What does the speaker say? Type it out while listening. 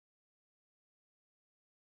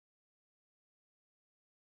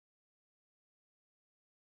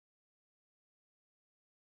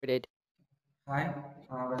Great. Hi,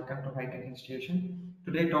 welcome to High Tech Institution.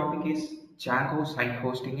 Today topic is Django site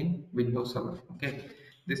hosting in Windows Server. Okay,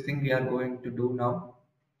 this thing we are going to do now.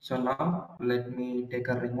 So now let me take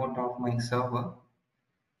a remote of my server.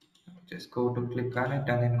 Just go to click on it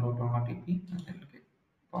and then go to RTP and then get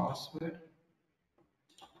password.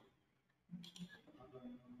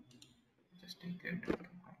 Just take it. Okay,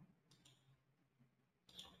 fine.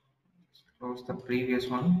 Just close the previous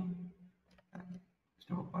one.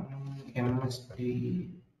 Just open MSD.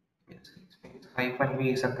 Yes, it's hyphen V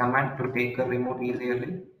is a command to take a remote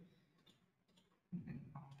easily.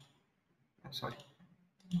 Sorry.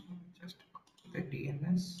 Just the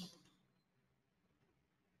DNS.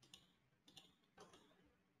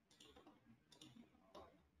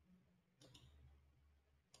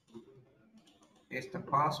 Paste the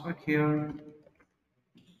password here.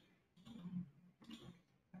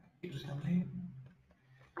 Username.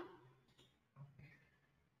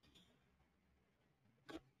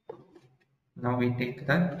 Now we take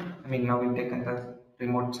the. Now we taken the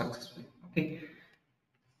remote successfully. Okay.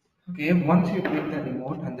 Okay. Once you click the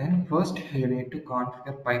remote, and then first you need to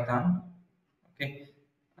configure Python. Okay.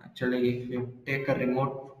 Actually, if you take a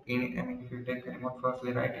remote if you take a remote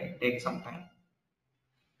firstly, right, it takes some time.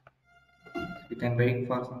 You can wait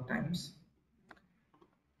for some times.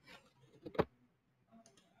 Okay.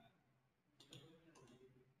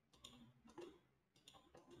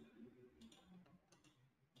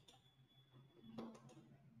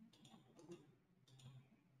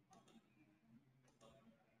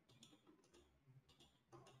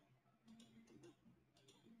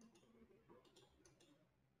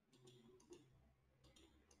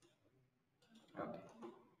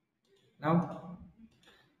 Now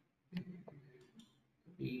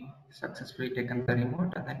we successfully taken the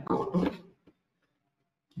remote, and then go to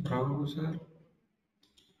browser.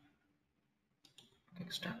 Okay,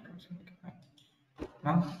 start browser. Okay, fine.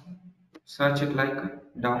 Now search it like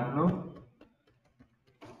download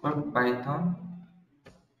for Python.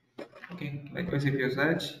 Okay, likewise if you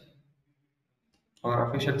search our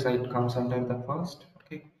official site comes under the first.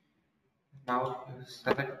 Okay, now you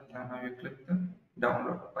select now you click the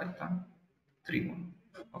download Python 3.1.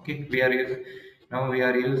 Okay, we are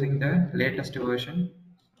using the latest version.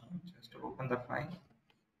 Just open the file.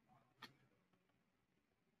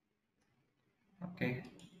 Okay,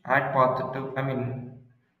 add path to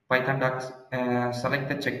Python docs. Select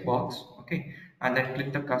the checkbox. Okay, and then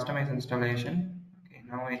click the customize installation. Okay,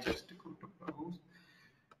 now I just go to browse.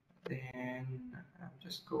 Then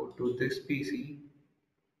just go to this PC.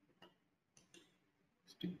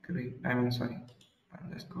 Sorry.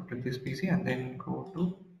 And just go to this PC and then go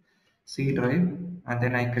to C drive, and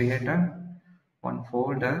then I create a one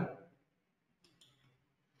folder.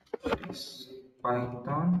 It is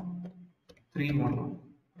Python 3.1.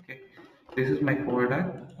 Okay, this is my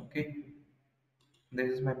folder. Okay, this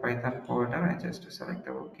is my Python folder. I just select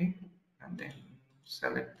the OK and then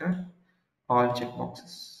select the all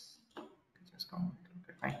checkboxes. Just come.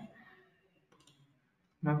 Okay, fine.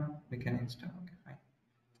 Now we can install. Okay, fine.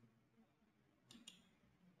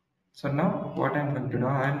 So now what I'm going to do,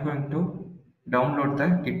 I'm going to download the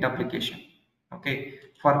Git application. Okay,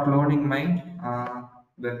 for cloning my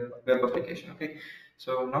web application. Okay,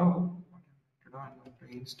 so now what I'm going to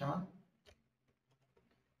install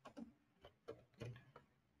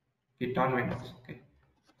Git on Windows. Okay,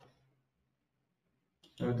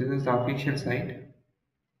 so this is the official site.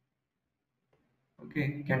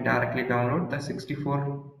 Okay, you can directly download the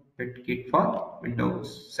 64-bit Git for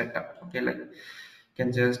Windows setup. Okay, like you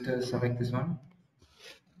can just select this one.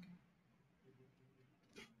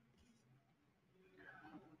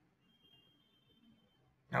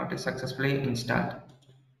 Now it is successfully installed.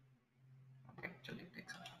 Okay, actually it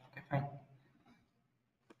takes some time. Okay, fine.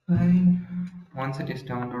 Fine. Once it is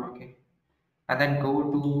downloaded, okay, and then go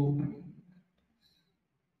to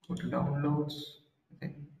downloads,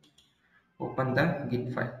 then open the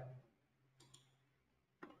Git file.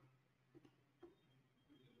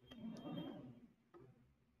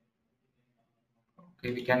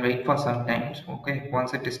 Okay, we can wait for some time. Okay,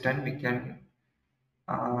 once it is done, we can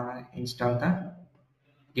install the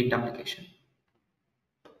Git application.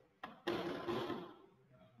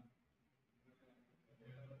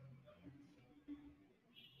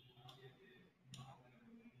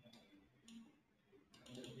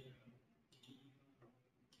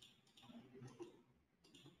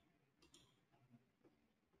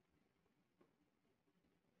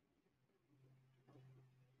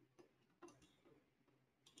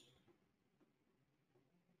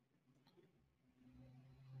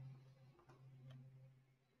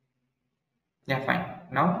 Yeah, fine.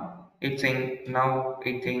 Now it's in now,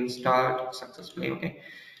 it's installed successfully. Okay,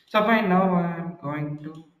 so fine, now I'm going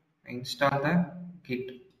to install the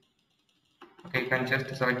Git. Okay, you can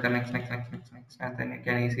just select the next, and then you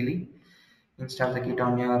can easily install the Git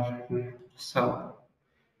on your server.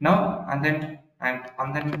 Now, and then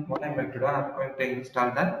what I'm going to do, I'm going to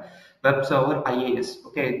install the web server IIS.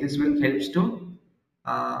 Okay, this will helps to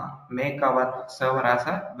make our server as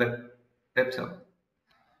a web server.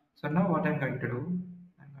 So now what I'm going to do,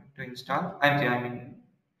 I'm going to install. I mean,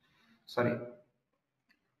 sorry.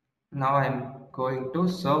 Now I'm going to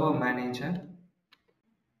server manager.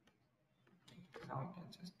 Now I can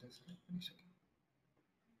just finish it.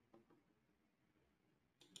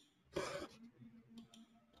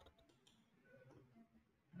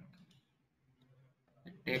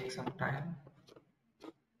 It takes some time.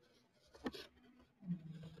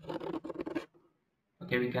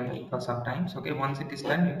 Okay, we can wait for some times. Okay, once it is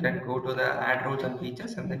done, you can go to the add roles and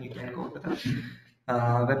features, and then you can go to the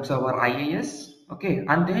web server IIS. Okay,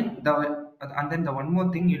 and then the one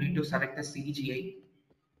more thing, you need to select the CGI.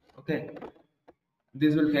 Okay,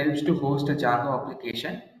 this will help to host a Django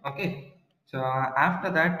application. Okay, so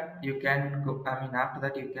after that you can go. I mean, after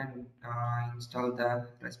that you can install the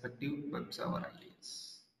respective web server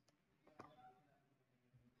IIS.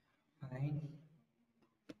 Fine.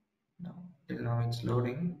 Now till now it's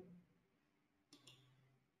loading.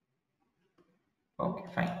 Okay,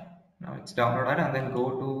 fine. Now it's downloaded, and then go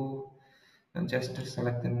to just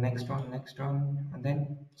select the next one, and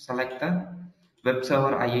then select the web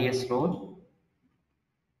server IIS role.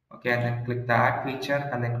 Okay, and then click the add feature,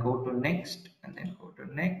 and then go to next, and then go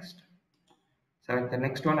to next. Select the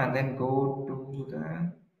next one, and then go to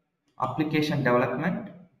the application development.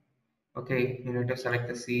 Okay, you need to select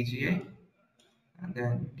the CGI, and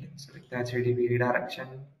then you can select the HTTP redirection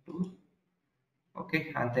tool.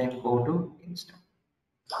 Okay, and then go to install.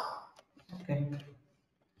 Okay,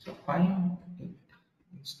 so fine,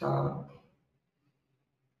 install.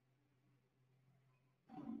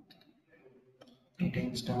 It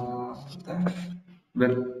install the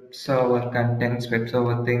web server contents, web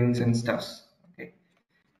server things and stuffs. Okay,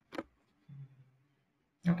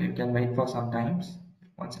 okay, you can wait for some times.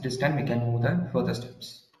 Once it is done, we can move the further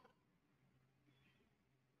steps.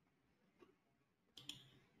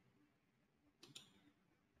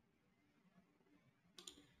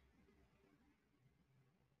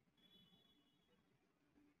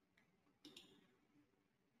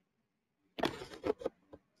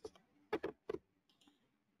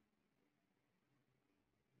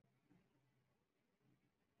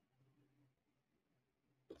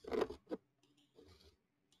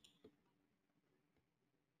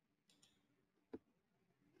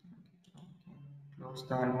 Close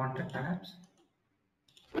the unwanted tabs.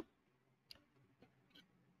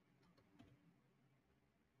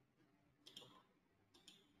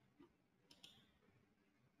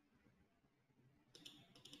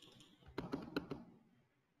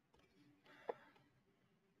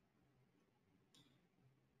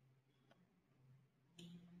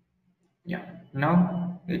 Yeah,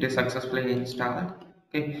 now it is successfully installed.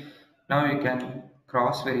 Okay, now you can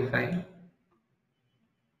cross verify.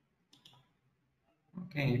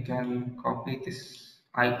 Okay, you can copy this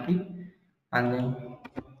IP, and then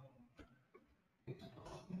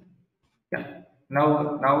yeah.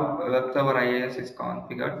 Now web server IIS is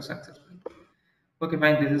configured successfully. Okay,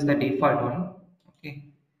 fine. This is the default one.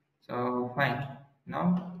 Okay, so fine.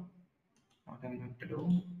 Now what I'm going to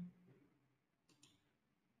do?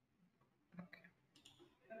 Okay,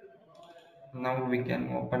 now we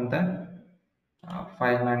can open the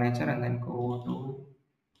file manager, and then go to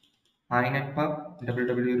inetpub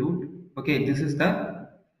www root. Okay, this is the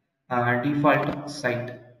default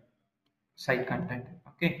site content.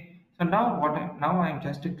 Okay, so now I'm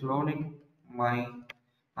just cloning my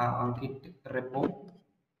git repo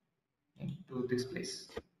into this place.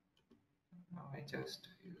 Now I just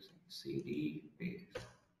using cd paste.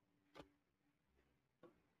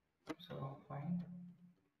 So find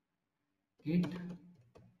git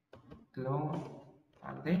clone,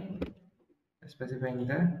 and then specifying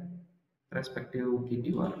the respective git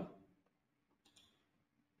URL.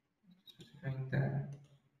 Specifying the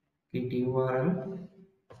git URL.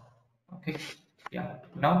 Okay, yeah.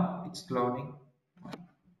 Now it's cloning my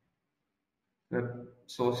web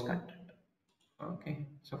source content. Okay,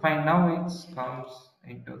 so fine. Now it comes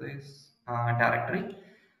into this directory.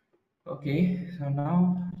 Okay, so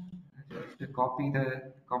now I have to copy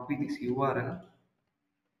this URL.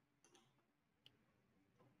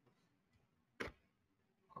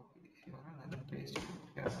 Copy this URL and then paste it.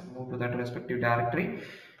 Yeah, move to that respective directory.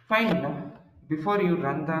 Fine. before you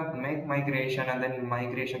run the make migration and then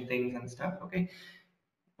migration things and stuff, okay,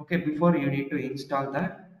 before you need to install the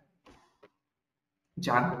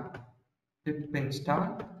Django. Pip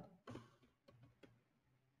install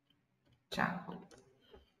Django.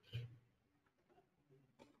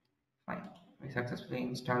 Fine, we successfully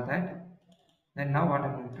installed that. Then now what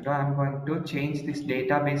I'm going to do, I'm going to change this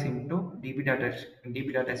database into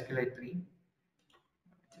db.sqli3.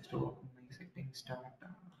 Just to open my settings, start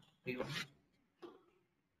view.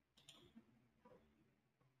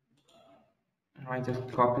 Now I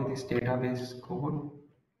just copy this database code.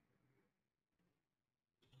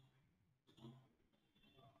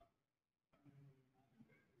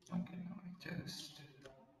 Okay, now I just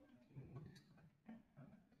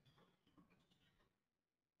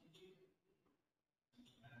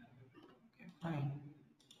okay, fine.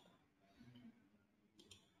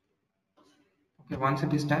 Okay, once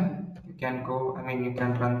it is done, you can go. I mean, you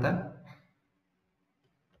can run the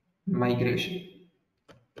migration.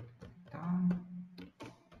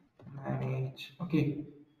 Manage. Okay.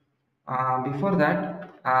 Before that,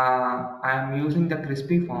 I am using the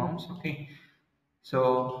crispy forms. Okay.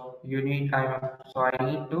 So you need. So I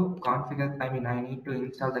need to configure. I mean, I need to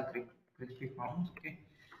install the crispy forms. Okay.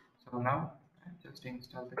 So now I just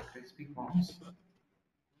install the crispy forms.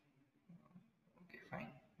 Okay, fine.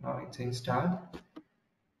 Now it's installed.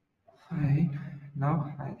 Fine.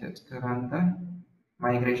 Now I just run the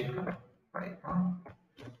migration command. Python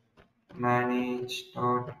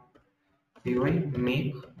manage.py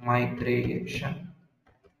make migration.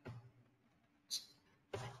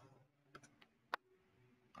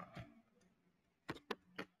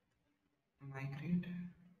 Migrate.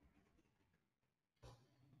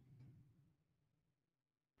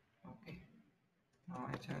 Okay. Now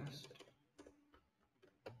I just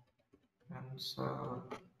run server.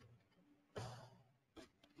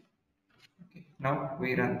 Okay. Now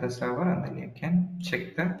we run the server and then you can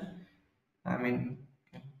check the. I mean,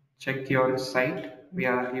 check your site. We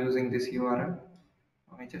are using this URL.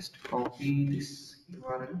 I just copy this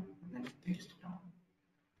URL and then paste it on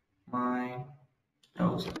my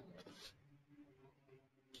browser.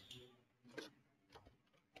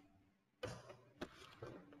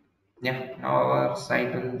 Yeah, now our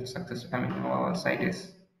site will success. I mean, now our site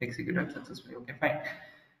is executed successfully. Okay, fine.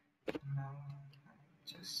 Now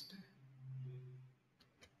just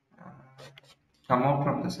uh, come out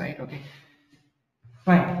from the site. Okay,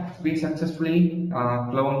 fine. We successfully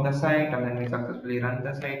clone the site and then we successfully run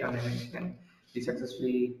the site and then we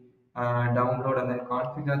successfully download and then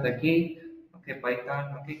configure the gate. Okay,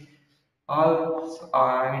 Python. Okay,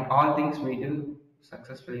 I mean all things we do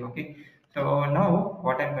successfully. Okay, so now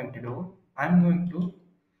what I'm going to do, I'm going to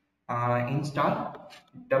install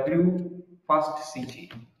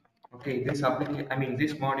Webhosting. Okay, this application, I mean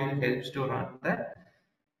this module helps to run the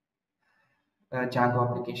Django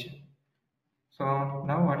application. So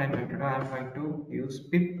now what I'm going to do, I'm going to use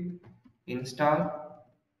pip install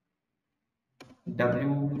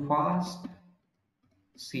Webhosting.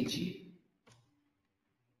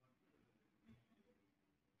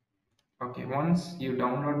 Okay, once you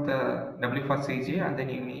download the Webhosting and then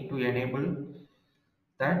you need to enable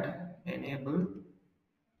that, enable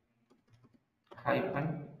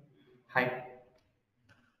hyphen hyphen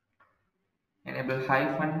enable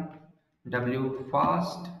hyphen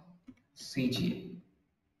Webhosting.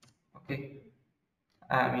 Okay,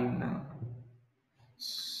 I mean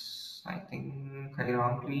I think I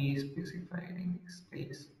wrongly specified in this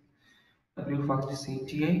case.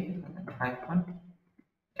 Webhosting and then hyphen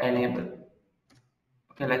enable.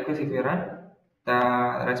 Okay, likewise if you run the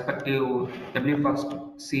respective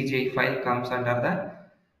Webhosting file comes under the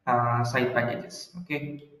site packages.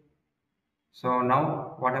 Okay, so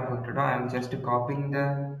now what I'm going to do, I'm just copying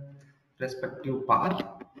the respective path,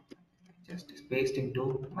 just paste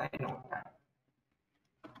into my notepad.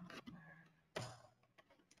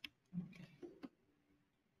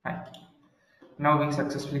 Fine. Now we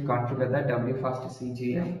successfully configure the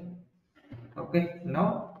Webhosting. Okay,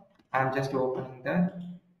 now I'm just opening the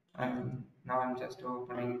I'm just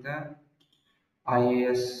opening the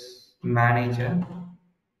IIS manager.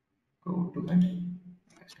 Go to the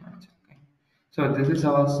IIS manager. Okay, so this is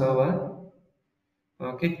our server.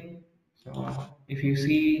 Okay, so if you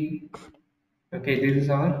see, okay, this is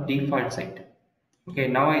our default site. Okay,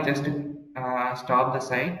 now I just stop the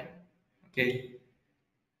site. Okay,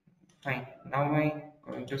 fine. Now I'm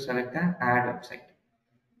going to select the add website.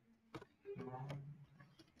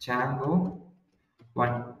 Django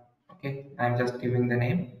 1. Okay, I'm just giving the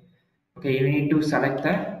name. Okay, you need to select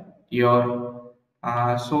the your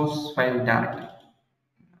source file directory.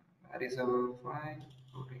 Where is our file?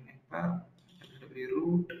 Go to network.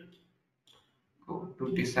 root, go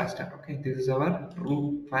to disaster. Okay, this is our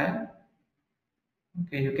root file.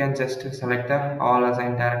 Okay, you can just select the all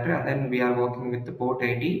assigned directory, and then we are working with the port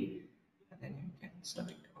ID, and then you can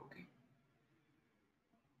select okay.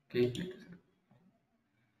 Okay,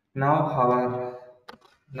 now our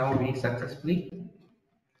now we successfully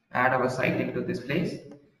add our site into this place.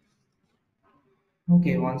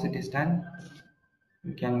 Okay, once it is done,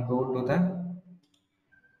 you can go to the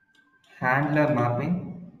handler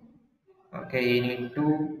mapping. Okay, you need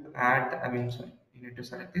to add, I mean, sorry, you need to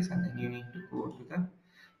select this, and then you need to go to the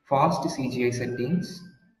fast CGI settings.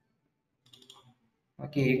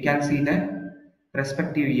 Okay, you can see the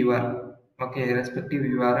respective URL. Okay, respective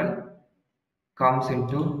URL comes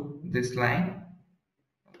into this line.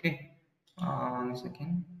 Okay, 1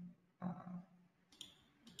 second. Uh,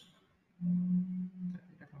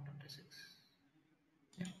 26.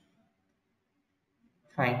 Yeah,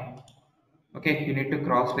 fine. Okay, you need to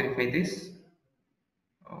cross verify this.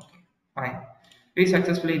 Okay, fine. We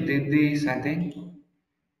successfully did this, and then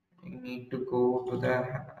you need to go to the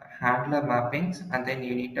handler mappings, and then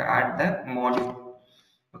you need to add the module.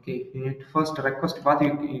 Okay, you need to first request path.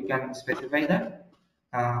 You can specify the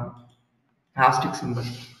uh, asterisk symbol.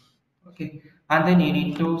 Okay, and then you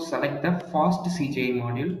need to select the fast CGI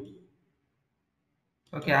module.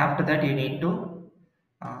 Okay, after that you need to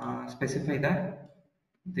specify the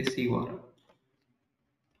this URL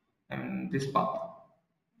and this path.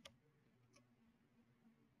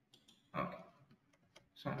 Okay,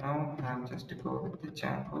 so now I'm just to go with the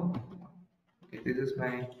Django. Okay, this is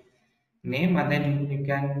my name, and then you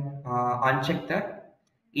can uncheck the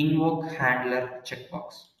invoke handler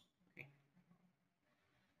checkbox. Okay.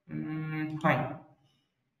 Fine.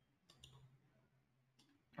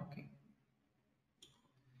 Okay.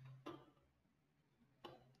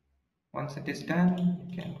 Once it is done,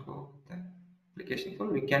 you can go the application full.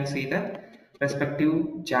 We can see the respective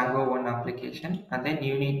Django one application, and then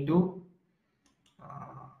you need to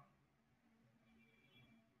uh,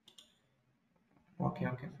 okay,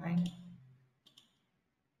 fine.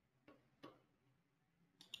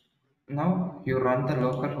 Now you run the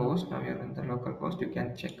local host. Now you run the local host. You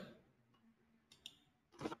can check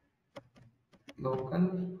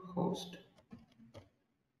local host.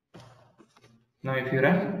 Now if you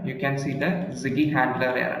run, you can see the Ziggy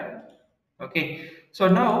handler error. Okay. So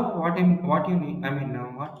now what you need, I mean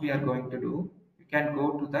what we are going to do, you can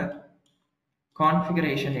go to the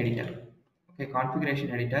configuration editor. Okay, configuration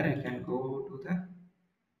editor, you can go to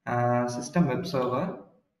the system web server,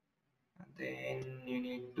 and then you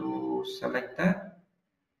need to select the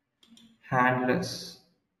handlers.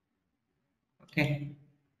 Okay,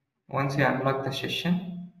 once you unlock the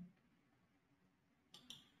session,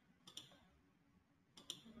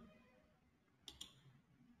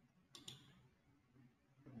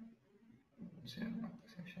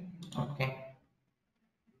 okay,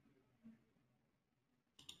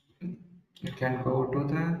 you can go to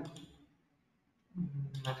the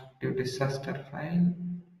active disaster file.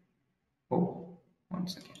 Oh,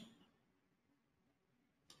 once again,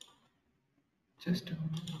 just go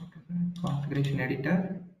to the configuration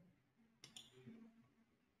editor,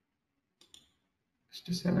 just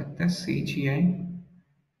to select the CGI,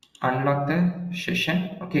 unlock the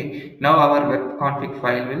session. Okay, now our web config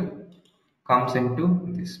file will comes into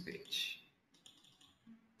this page.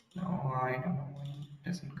 Now I don't know why it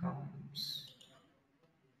doesn't comes.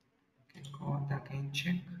 Okay, go on the again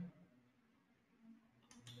check.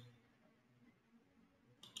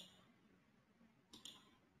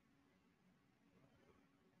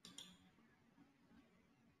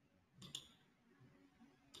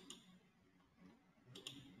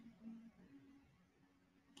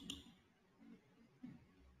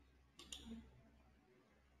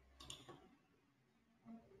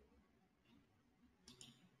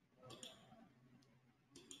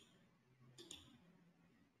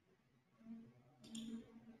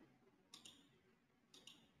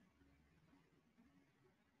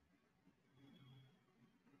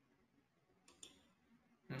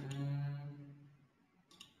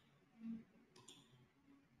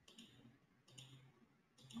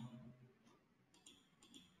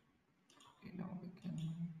 Okay, now we can.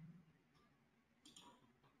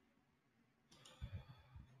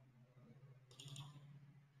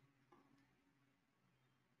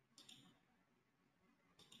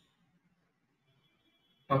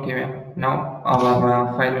 Okay, well, now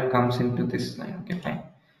our file comes into this line. Okay, fine.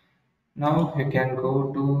 Now you can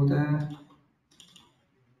go to the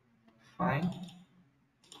file,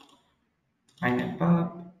 find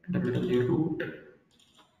www root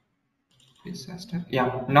disaster.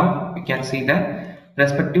 Yeah, now we can see the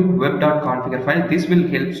respective web.configure file. This will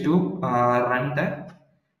helps to run the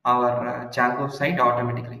our Django site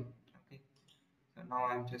automatically. Okay. So now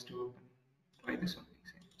I'm just to try this one.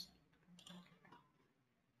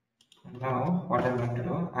 Now what I'm going to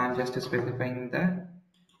do, I'm just specifying the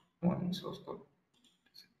one source code.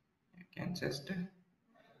 You can just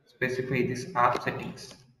specify this app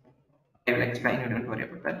settings. I will explain you, don't worry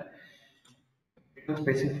about that. To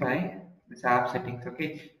specify this app settings,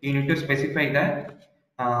 okay, you need to specify that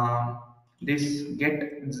this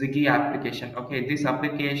get ziggy application. Okay, this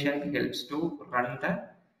application helps to run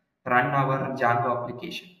our Django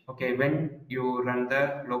application. Okay, when you run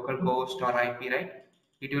the local host or IP, right,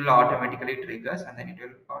 it will automatically triggers and then it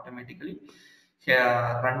will automatically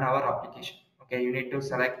run our application. Okay, you need to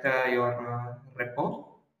select your repo.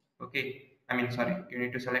 Okay, I mean, sorry, you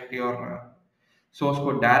need to select your source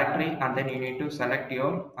code directory and then you need to select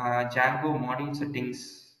your Django module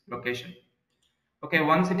settings location. Okay,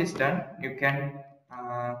 once it is done, you can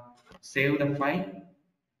save the file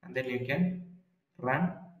and then you can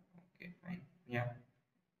run. Okay, fine. Yeah,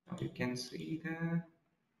 now you can see the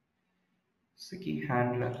sticky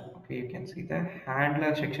handler. Okay, you can see the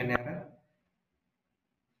handler section error.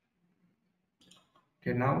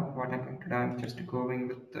 Okay, now what I'm going to do, I'm just going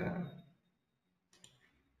with the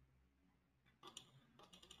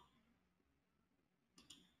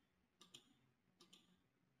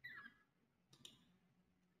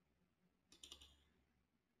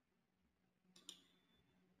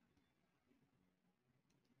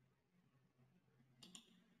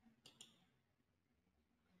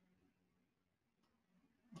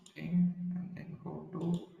okay, and then go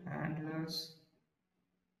to handlers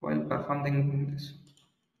while performing this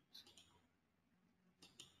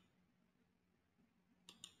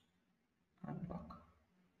unlock.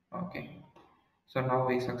 Okay, so now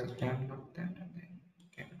we successfully unlock that and then you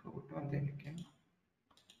can go to and then you can.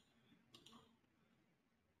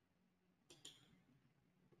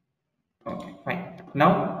 Okay, fine.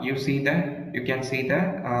 Now you can see the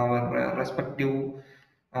our respective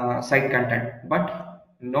site content, but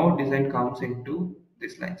no design comes into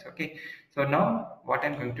these lines. Okay, so now what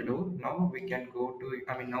I'm going to do, now we can go to,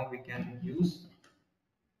 I mean, now we can use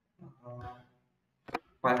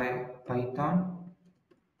Python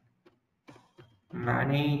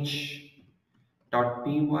manage.py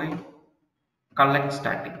collect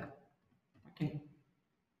static. Okay,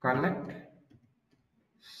 collect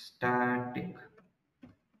static.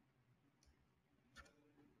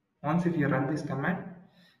 Once if you run this command,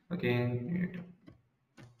 okay, you need to,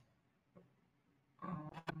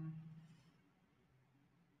 um,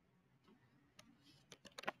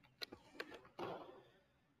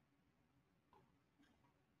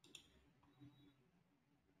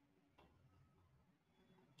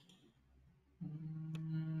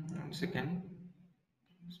 one second.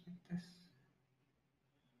 Let's make this.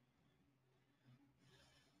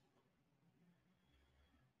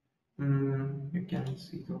 You can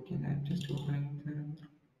see. Okay, I'm just opening the.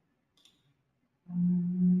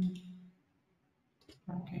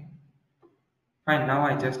 Okay, fine. Now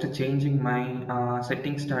I just changing my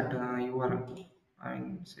settings start URL. I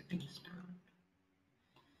mean settings start.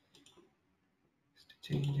 Just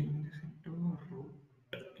changing this into root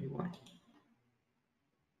UI.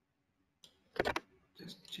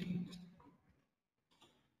 Just change.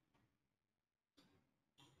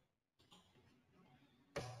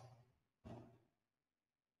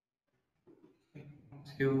 Okay.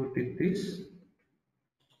 Once you did this,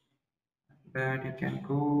 that you can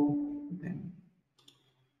go. Then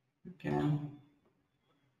you can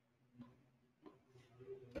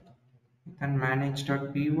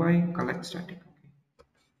manage.py collect static.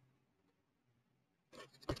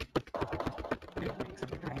 Okay, it takes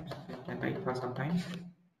some time. So you can wait for some time.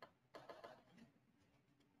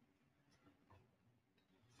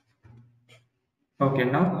 Okay,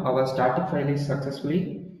 now our static file is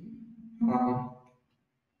successfully uh,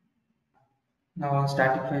 now our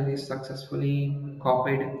static file is successfully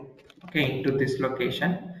copied, okay, into this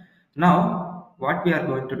location. Now what we are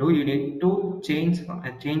going to do, you need to change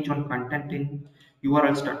one content in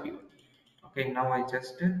urls.py. Okay, now I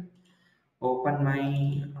just open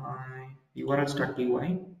my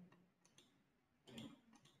urls.py,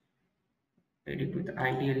 edit with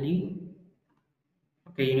IDLE.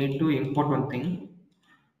 Okay, you need to import one thing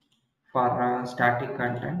for static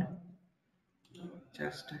content.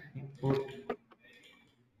 Just import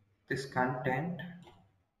this content.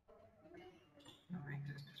 Now I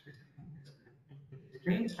just specifying this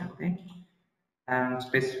content something and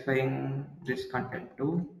specifying this content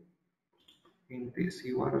too in this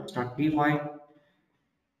url.py.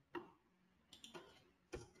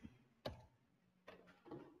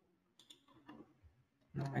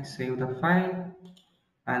 Now I save the file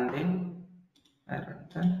and then I run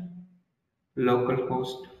the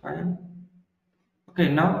localhost file. Okay,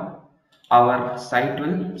 now our site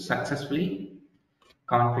will successfully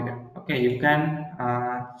configure. Okay, you can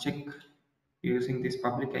check using this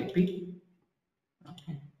public IP.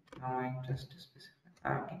 Okay, now I just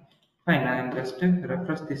specify. Okay, fine. I am just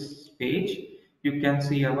refresh this page. You can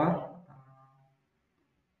see our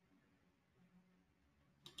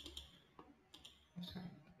sorry.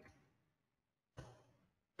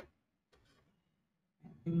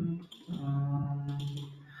 Um,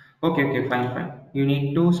 okay, fine. You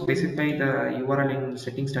need to specify the URL in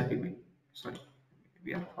settings.py. Sorry,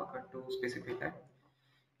 we have forgot to specify that.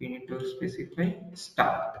 You need to specify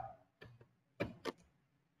start.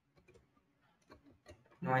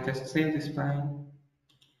 Now I just save this file.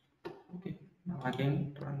 Okay, now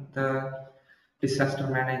again run the disaster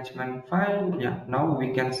management file. Yeah, now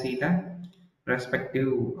we can see the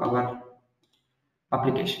respective our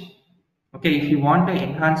application. Okay, if you want to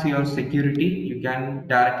enhance your security, you can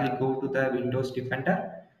directly go to the Windows Defender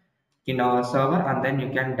in our server, and then you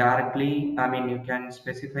can directly, you can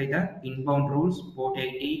specify the inbound rules, port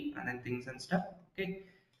 80 and then things and stuff. Okay,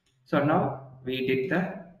 so now we did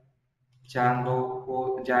the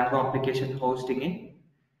Django application hosting in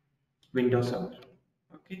Windows Server.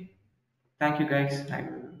 Okay, thank you guys. I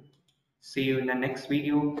will see you in the next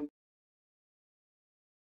video.